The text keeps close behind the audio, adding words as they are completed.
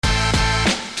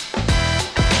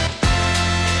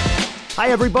Hi,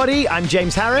 everybody. I'm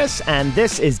James Harris, and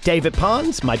this is David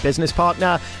Parnes, my business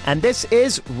partner. And this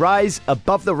is Rise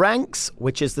Above the Ranks,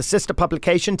 which is the sister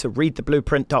publication to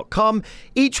readtheblueprint.com.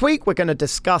 Each week, we're going to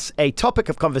discuss a topic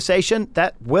of conversation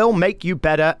that will make you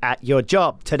better at your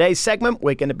job. Today's segment,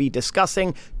 we're going to be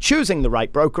discussing choosing the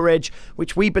right brokerage,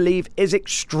 which we believe is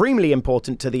extremely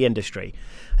important to the industry.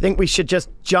 I think we should just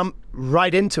jump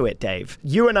right into it, Dave.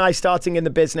 You and I starting in the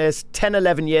business 10,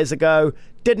 11 years ago,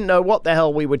 didn't know what the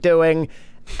hell we were doing,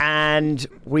 and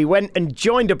we went and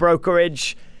joined a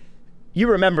brokerage.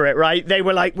 You remember it, right? They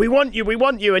were like, we want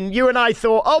you. And you and I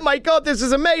thought, oh my God, this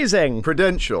is amazing.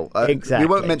 Prudential. Exactly.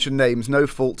 We won't mention names, no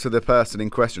fault to the person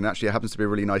in question. Actually, it happens to be a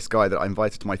really nice guy that I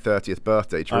invited to my 30th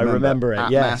birthday. Do you remember? I remember it,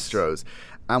 at yes. Mastro's.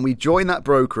 And we joined that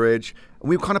brokerage, and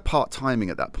we were kind of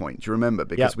part-timing at that point. Do you remember?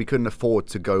 Because we couldn't afford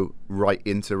to go right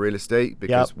into real estate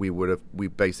because we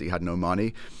basically had no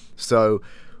money. So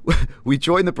we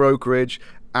joined the brokerage,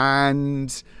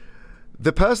 and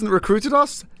the person that recruited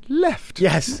us left.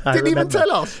 Yes, Didn't even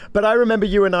tell us. But I remember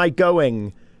you and I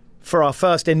going for our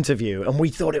first interview, and we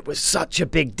thought it was such a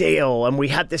big deal, and we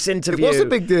had this interview. It was a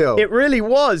big deal. It really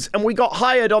was, and we got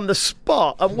hired on the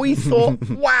spot, and we thought,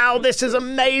 wow, this is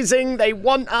amazing. They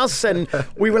want us, and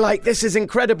we were like, this is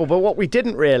incredible. But what we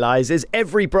didn't realize is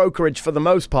every brokerage, for the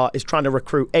most part, is trying to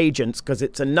recruit agents because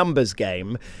it's a numbers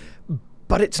game.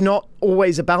 But it's not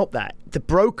always about that. The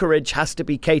brokerage has to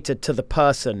be catered to the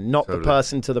person, not the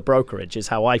person to the brokerage, is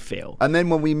how I feel. And then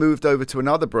when we moved over to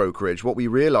another brokerage, what we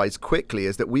realized quickly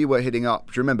is that we were hitting up,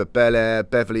 do you remember Bel Air,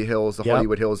 Beverly Hills, the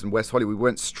Hollywood Hills, and West Hollywood? We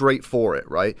went straight for it,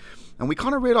 right? And we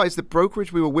kind of realized the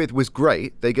brokerage we were with was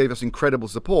great. They gave us incredible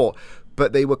support,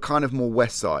 but they were kind of more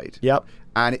West Side. Yep.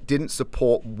 And it didn't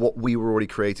support what we were already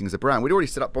creating as a brand. We'd already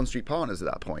set up Bond Street Partners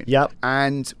at that point. Yep.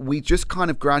 And we just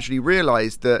kind of gradually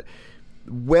realized that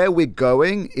where we're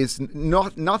going is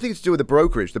nothing to do with the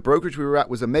brokerage. The brokerage we were at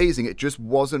was amazing. It just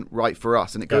wasn't right for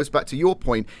us. And it goes back to your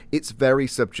point. It's very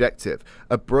subjective.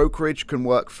 A brokerage can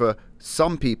work for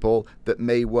some people that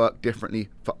may work differently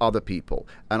for other people.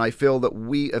 And I feel that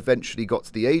we eventually got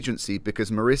to the agency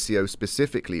because Mauricio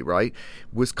specifically, right,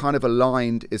 was kind of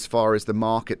aligned as far as the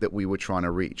market that we were trying to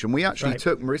reach. And we actually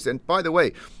took Mauricio. And by the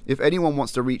way, if anyone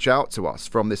wants to reach out to us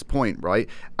from this point, right,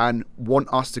 and want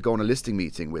us to go on a listing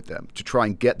meeting with them to try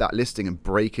and get that listing and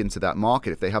break into that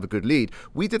market if they have a good lead,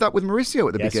 we did that with Mauricio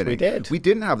at the beginning. Yes, we did. We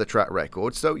didn't have the track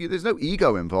record. So there's no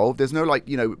ego involved. There's no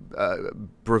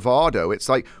bravado. It's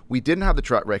like we didn't have the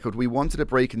track record. We wanted to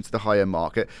break into the higher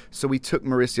market, so we took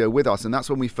Mauricio with us, and that's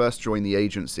when we first joined the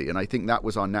agency, and I think that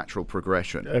was our natural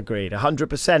progression. Agreed,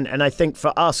 100%. And I think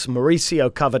for us,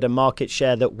 Mauricio covered a market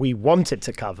share that we wanted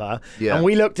to cover, and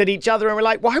we looked at each other and we're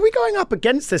like, why are we going up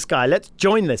against this guy? Let's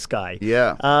join this guy.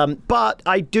 But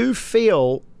I do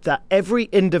feel that every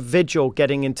individual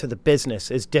getting into the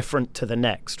business is different to the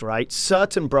next, right?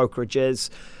 Certain brokerages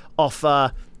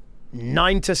offer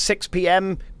 9 to 6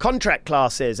 p.m. contract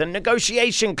classes and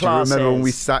negotiation classes. Do you remember when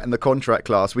we sat in the contract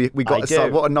class? We got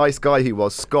what a nice guy he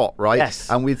was, Scott, right? Yes.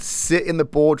 And we'd sit in the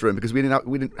boardroom because we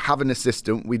didn't have an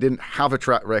assistant, we didn't have a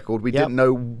track record, we didn't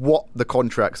know what the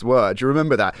contracts were. Do you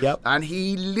remember that? Yep. And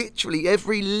he literally,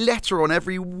 every letter on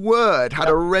every word had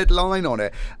a red line on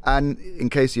it. And in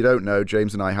case you don't know,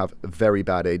 James and I have very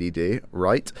bad ADD,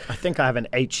 right? I think I have an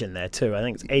H in there too. I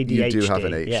think it's ADHD. You do have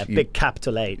an H. Yeah, big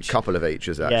capital H. A couple of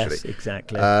H's actually. Yes,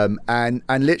 exactly. And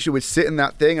literally we'd sit in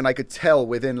that thing, and I could tell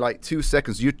within like 2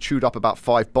 seconds you'd chewed up about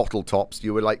 5 bottle tops.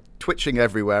 You were like twitching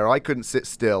everywhere. I couldn't sit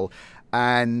still.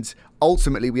 And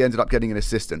ultimately we ended up getting an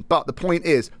assistant. But the point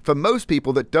is, for most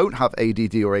people that don't have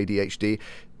ADD or ADHD,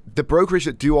 the brokerage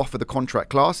that do offer the contract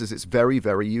classes, it's very,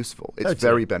 very useful. It's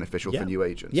very beneficial for new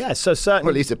agents. Yeah, so certainly.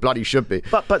 Well, at least it bloody should be.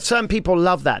 But certain people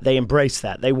love that. They embrace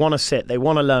that. They want to sit. They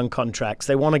want to learn contracts.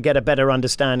 They want to get a better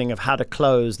understanding of how to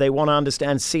close. They want to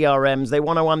understand CRMs. They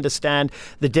want to understand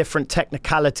the different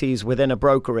technicalities within a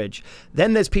brokerage.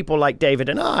 Then there's people like David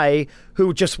and I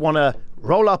who just want to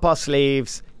roll up our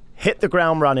sleeves, hit the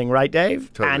ground running, right,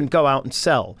 Dave? Totally. And go out and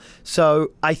sell.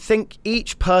 So I think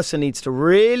each person needs to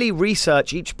really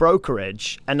research each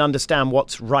brokerage and understand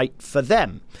what's right for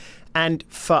them. And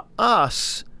for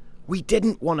us, we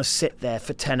didn't want to sit there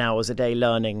for 10 hours a day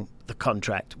learning the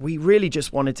contract. We really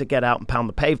just wanted to get out and pound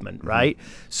the pavement, right?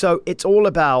 So it's all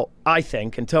about, I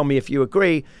think, and tell me if you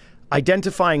agree,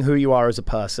 identifying who you are as a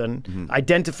person,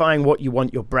 identifying what you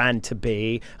want your brand to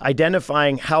be,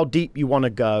 identifying how deep you want to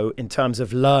go in terms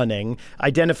of learning,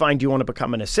 identifying, do you want to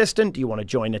become an assistant? Do you want to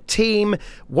join a team?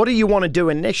 What do you want to do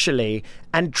initially?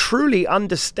 And truly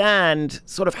understand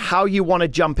sort of how you want to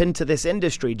jump into this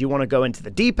industry. Do you want to go into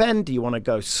the deep end? Do you want to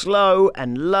go slow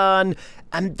and learn?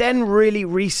 and then really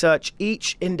research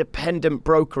each independent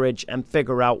brokerage and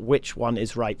figure out which one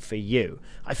is right for you.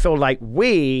 I feel like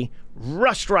we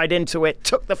rushed right into it,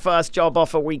 took the first job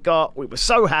offer we got. We were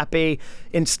so happy.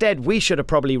 Instead, we should have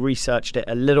probably researched it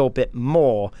a little bit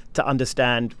more to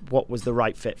understand what was the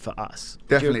right fit for us.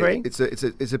 Definitely. Do you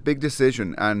agree? It's a big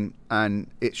decision, and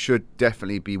it should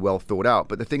definitely be well thought out.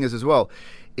 But the thing is as well,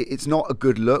 it's not a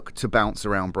good look to bounce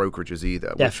around brokerages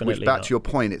either. Which back to your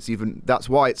point, that's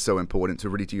why it's so important to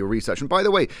really do your research. And by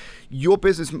the way, your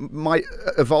business might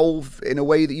evolve in a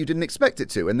way that you didn't expect it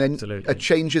to, and then a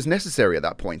change is necessary at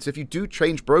that point. So if you do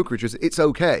change brokerages, it's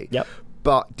okay. Yep.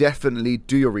 But definitely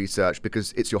do your research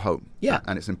because it's your home. Yeah.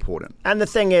 And it's important. And the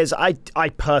thing is, I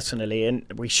personally, and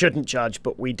we shouldn't judge,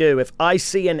 but we do, if I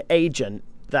see an agent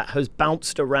that has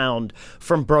bounced around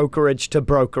from brokerage to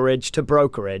brokerage to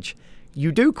brokerage,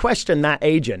 you do question that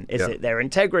agent. Is it their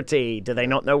integrity? Do they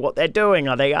not know what they're doing?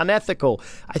 Are they unethical?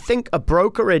 I think a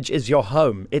brokerage is your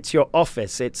home. It's your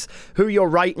office. It's who you're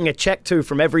writing a check to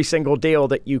from every single deal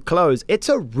that you close. It's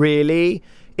a really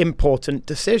important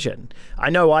decision. I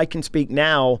know I can speak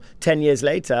now, 10 years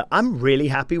later, I'm really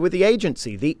happy with the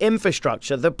agency, the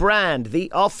infrastructure, the brand,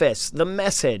 the office, the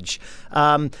message.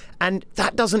 And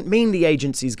that doesn't mean the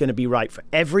agency is going to be right for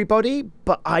everybody,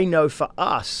 but I know for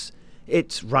us,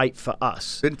 it's right for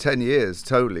us. It's been 10 years,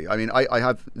 totally. I mean, I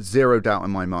have zero doubt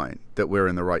in my mind that we're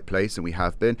in the right place, and we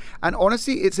have been. And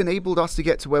honestly, it's enabled us to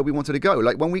get to where we wanted to go.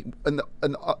 Like when we, and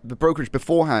the brokerage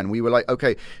beforehand, we were like,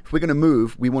 okay, if we're going to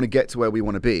move, we want to get to where we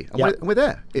want to be. And we're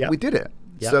there. We did it.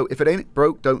 Yep. So if it ain't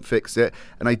broke, don't fix it.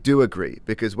 And I do agree,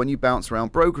 because when you bounce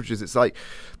around brokerages, it's like,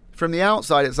 from the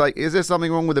outside, it's like, is there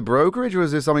something wrong with the brokerage, or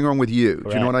is there something wrong with you? Correct.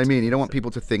 Do you know what I mean? You don't want people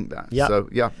to think that. Yep. So,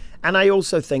 yeah. And I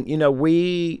also think,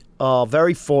 we are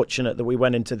very fortunate that we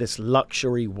went into this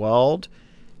luxury world.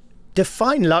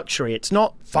 Define luxury. It's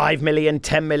not 5 million,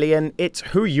 10 million. It's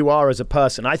who you are as a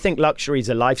person. I think luxury is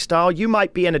a lifestyle. You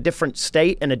might be in a different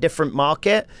state, in a different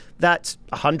market. That's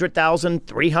 100,000,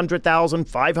 300,000,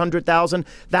 500,000.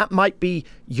 That might be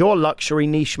your luxury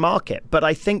niche market. But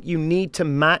I think you need to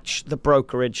match the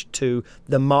brokerage to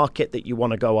the market that you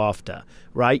want to go after,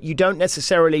 right? You don't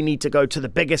necessarily need to go to the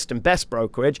biggest and best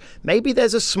brokerage. Maybe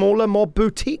there's a smaller, more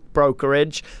boutique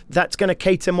brokerage that's going to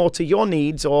cater more to your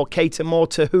needs or cater more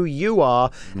to who you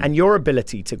are and your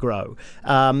ability to grow.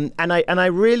 And I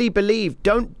really believe,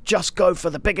 don't just go for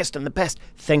the biggest and the best.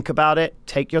 Think about it.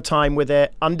 Take your time with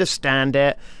it. Understand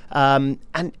it. And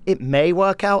it may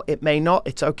work out. It may not.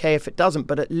 It's okay if it doesn't.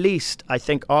 But at least I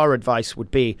think our advice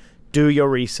would be, do your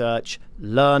research,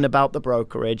 learn about the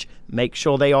brokerage, make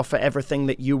sure they offer everything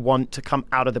that you want to come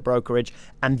out of the brokerage,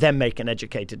 and then make an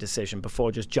educated decision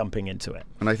before just jumping into it.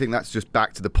 And I think that's just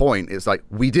back to the point. It's like,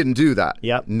 we didn't do that.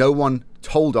 Yep. No one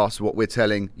told us what we're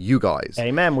telling you guys.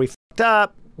 Amen. We f***ed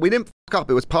up. We didn't f*** up.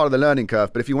 It was part of the learning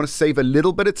curve. But if you want to save a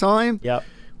little bit of time,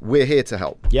 we're here to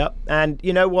help. Yep. And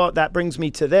you know what? That brings me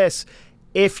to this.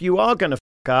 If you are going to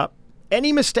f*** up,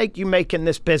 any mistake you make in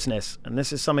this business, and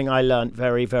this is something I learned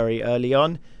very, very early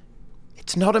on,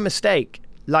 it's not a mistake.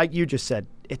 Like you just said,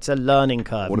 it's a learning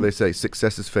curve. What do they say?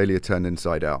 Success is failure turned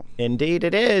inside out. Indeed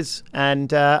it is.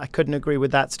 And I couldn't agree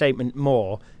with that statement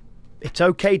more. It's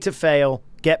okay to fail,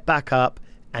 get back up,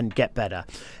 and get better.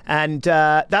 And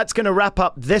that's going to wrap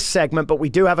up this segment, but we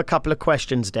do have a couple of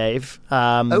questions, Dave.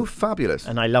 Oh, fabulous.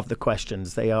 And I love the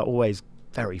questions. They are always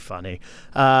very funny.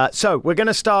 So we're going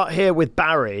to start here with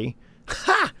Barry.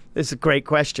 Ha! This is a great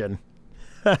question.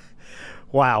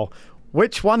 Wow.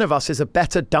 Which one of us is a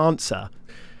better dancer?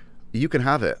 You can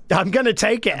have it. I'm going to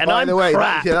take it, and By I'm the way,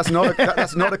 crap. that's not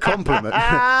a compliment.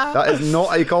 That is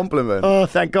not a compliment. Oh,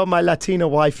 thank God my Latina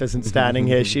wife isn't standing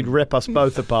here. She'd rip us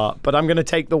both apart. But I'm going to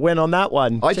take the win on that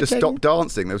one. I just stopped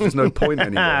dancing. There was just no point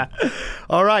anymore.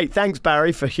 All right. Thanks,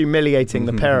 Barry, for humiliating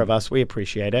the pair of us. We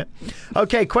appreciate it.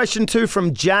 Okay, question 2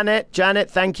 from Janet.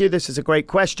 Janet, thank you. This is a great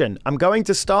question. I'm going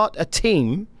to start a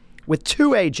team with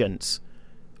 2 agents.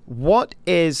 What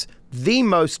is the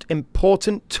most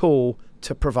important tool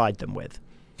to provide them with?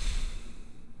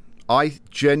 I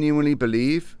genuinely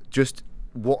believe just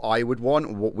what I would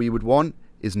want, what we would want,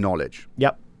 is knowledge.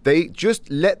 Yep. They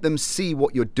just let them see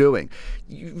what you're doing.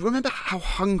 You remember how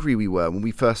hungry we were when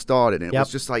we first started? And it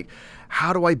was just like,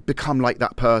 how do I become like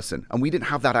that person? And we didn't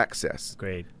have that access.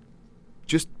 Agreed.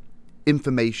 Just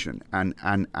information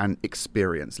and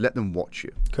experience. Let them watch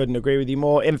you. Couldn't agree with you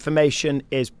more. Information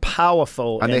is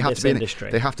powerful in this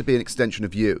industry. They have to be an extension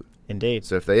of you. Indeed.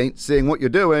 So if they ain't seeing what you're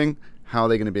doing, how are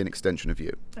they going to be an extension of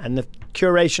you? And the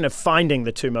curation of finding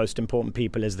the two most important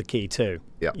people is the key too.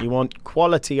 Yep. You want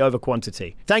quality over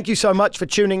quantity. Thank you so much for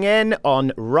tuning in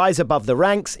on Rise Above the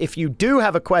Ranks. If you do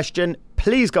have a question,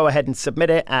 please go ahead and submit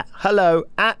it at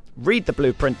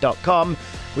hello@readtheblueprint.com.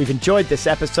 We've enjoyed this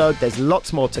episode. There's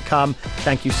lots more to come.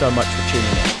 Thank you so much for tuning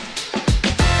in.